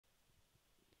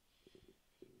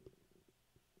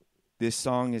This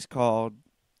song is called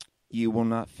You Will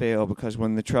Not Fail, because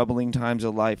when the troubling times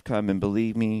of life come, and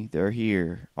believe me, they're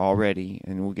here already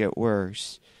and will get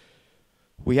worse,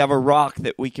 we have a rock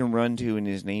that we can run to, and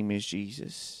his name is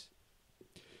Jesus.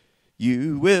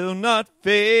 You will not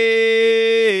fail.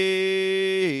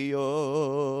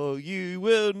 You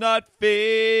will not fail.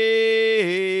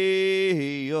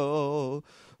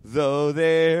 Though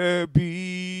there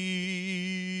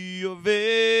be a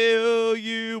veil,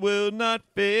 you will not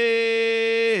fail.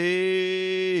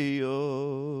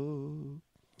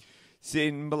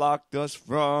 Sin blocked us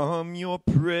from your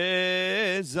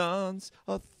presence,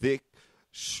 a thick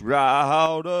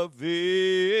shroud of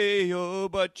veil,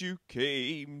 but you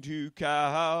came to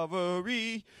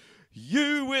Calvary.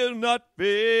 You will not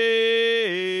fail.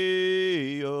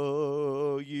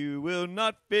 You will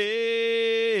not fail.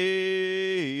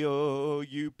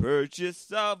 You purchased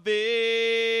salvation.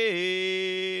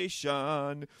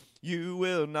 You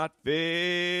will not fail.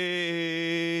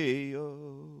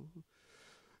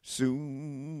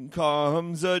 Soon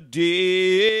comes a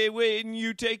day when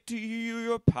you take to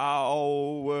your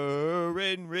power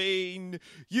and reign.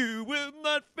 You will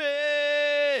not fail.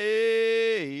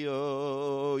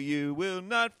 You will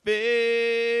not fail.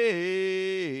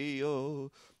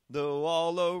 Though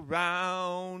all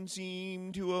around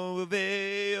seem to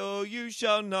avail, you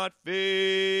shall not fail.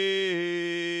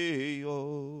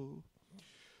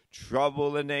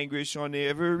 Trouble and anguish on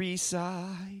every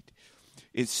side.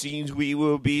 It seems we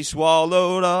will be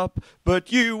swallowed up,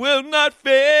 but you will not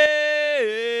fail.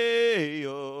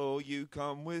 You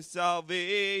come with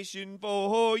salvation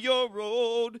for your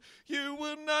road. You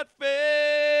will not fail.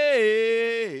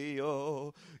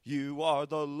 You are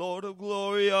the Lord of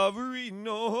glory of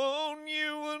renown.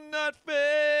 You will not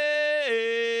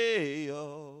fail.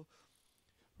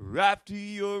 Wrap to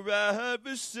your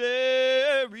adversary,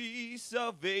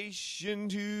 salvation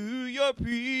to your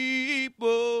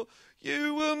people.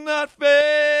 You will not fail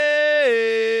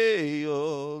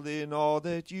in all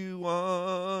that you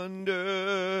undertake.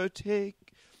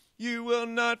 You will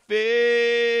not fail.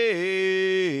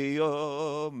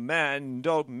 Man,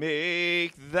 don't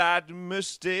make that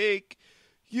mistake.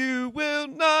 You will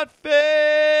not fail.